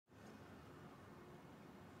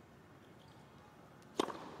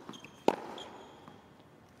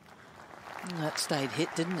That stayed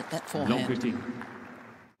hit, didn't it, that forehand?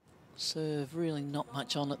 Serve really not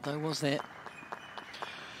much on it though, was there?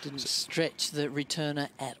 Didn't stretch the returner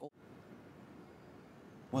at all.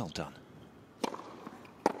 Well done.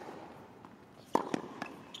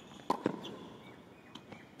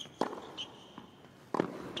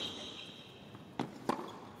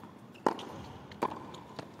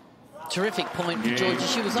 Terrific point for Georgie.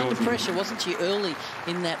 She was under pressure, wasn't she, early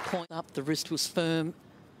in that point up. The wrist was firm.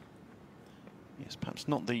 Yes, perhaps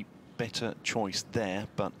not the better choice there,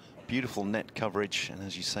 but beautiful net coverage. And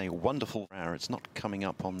as you say, wonderful power. It's not coming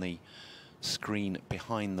up on the screen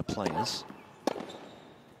behind the players.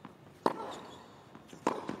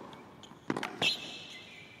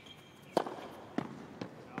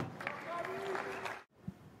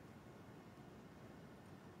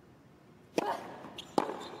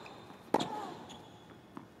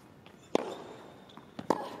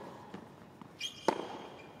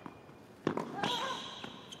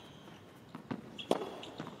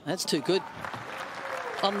 That's too good.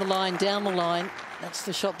 On the line, down the line. That's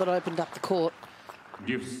the shot that opened up the court.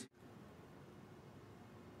 Gives.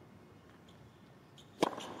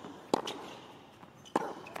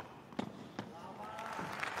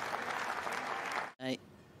 Hey.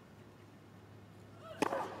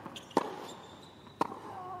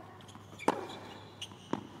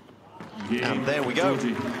 And there we go.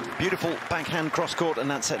 Beautiful backhand cross-court, and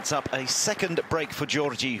that sets up a second break for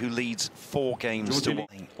Giorgi, who leads 4 games to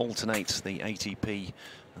 1. Alternates the ATP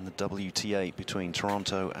and the WTA between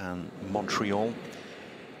Toronto and Montreal.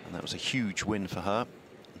 And that was a huge win for her.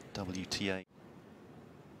 WTA.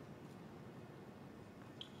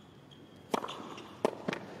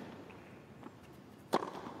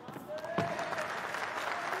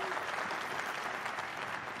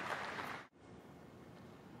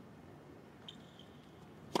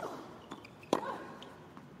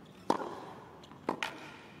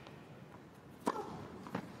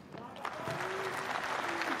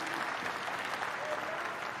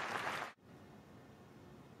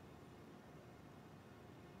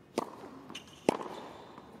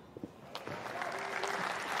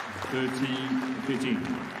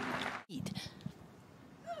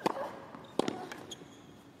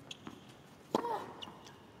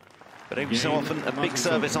 But every so often, a big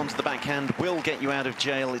service onto the backhand will get you out of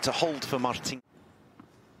jail. It's a hold for Martin.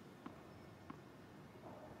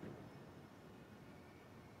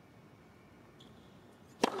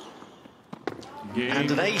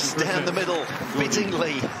 And an ace down the middle,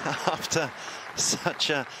 fittingly, after such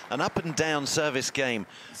an up-and-down service game.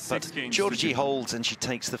 But Giorgi holds, and she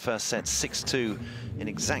takes the first set 6-2 in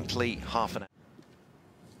exactly half an hour.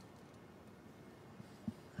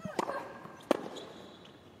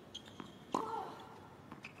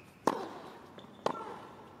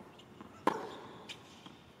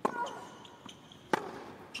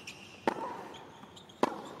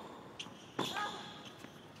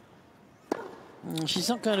 She's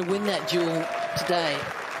not going to win that duel today,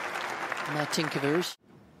 Martincova.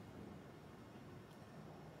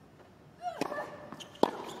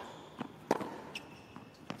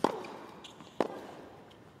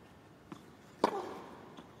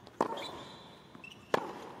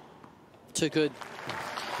 Too good.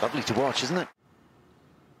 Lovely to watch, isn't it?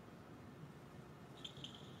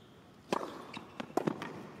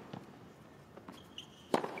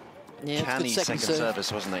 Yeah, Canny second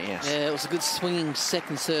service, wasn't it? Yes. Yeah, it was a good swinging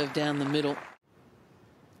second serve down the middle.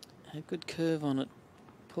 A good curve on it.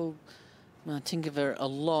 Pulled Martincova a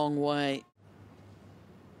long way.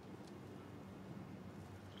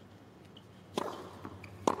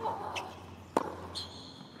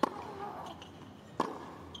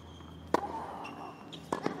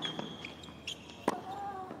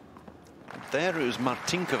 There it was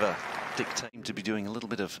Martincova dictating to be doing a little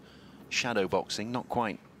bit of shadow boxing, not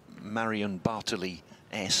quite Marion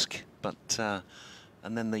Bartoli-esque, but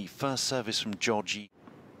and then the first service from Giorgi.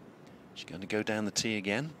 She's going to go down the tee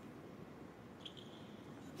again.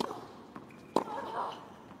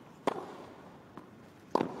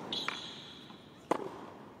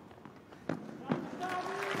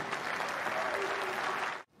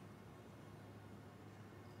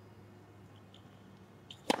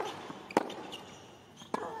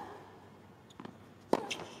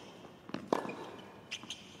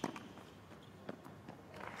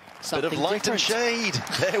 Bit of light and shade.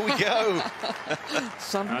 There we go.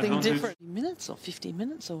 Something different. Minutes or 50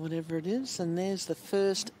 minutes or whatever it is, and there's the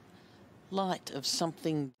first light of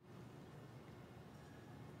something.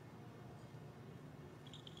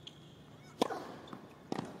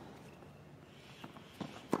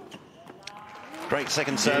 Great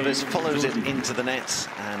second service, follows it into the nets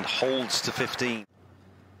and holds to 15.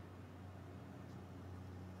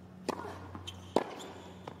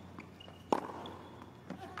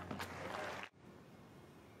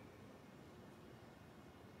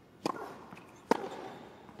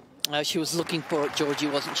 She was looking for it,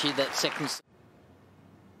 Giorgi, wasn't she, that second?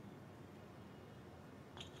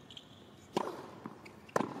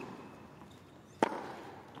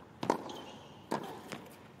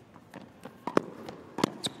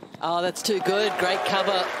 Oh, that's too good. Great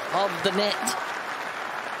cover of the net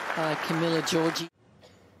by Camila Giorgi.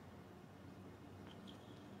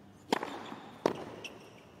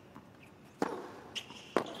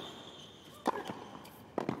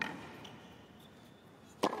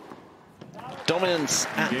 Dominance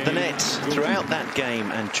at the net throughout that game,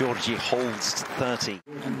 and Giorgi holds 30.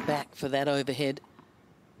 And back for that overhead.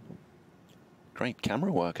 Great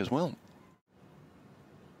camera work as well.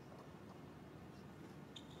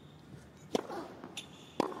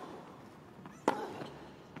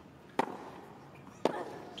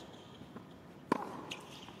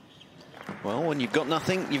 Well, when you've got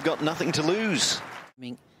nothing to lose.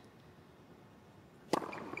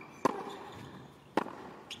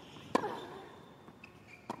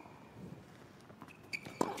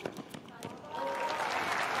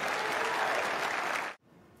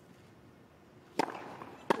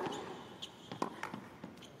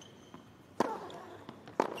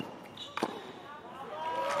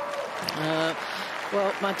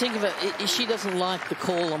 Well, Martincova, she doesn't like the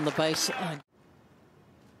call on the baseline.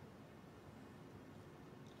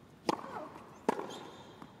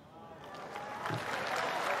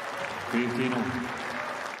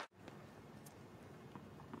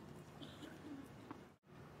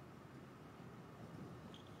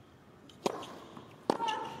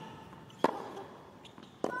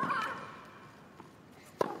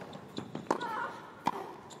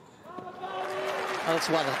 Oh, it's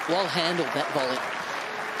well handled, that volley.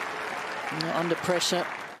 Under pressure.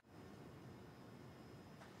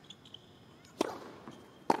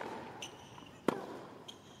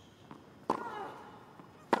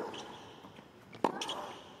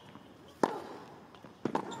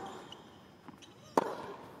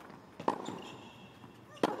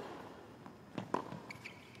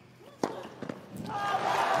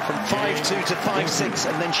 From 5-2 to 5-6,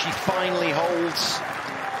 and then she finally holds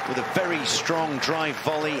with a very strong drive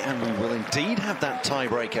volley, and we will indeed have that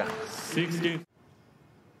tiebreaker. 60.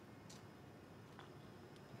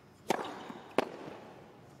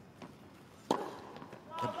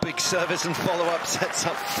 A big service and follow-up sets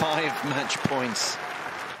up 5 match points.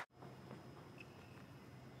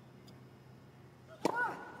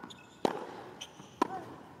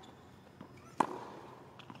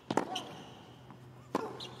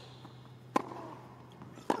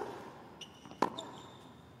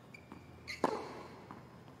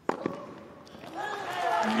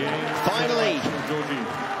 Finally,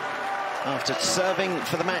 after serving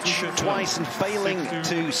for the match twice and failing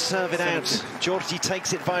to serve it out, Giorgi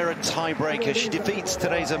takes it via a tiebreaker. She defeats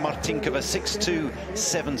Tereza Martincova 6-2,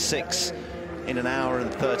 7-6 in an hour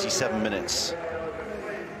and 37 minutes.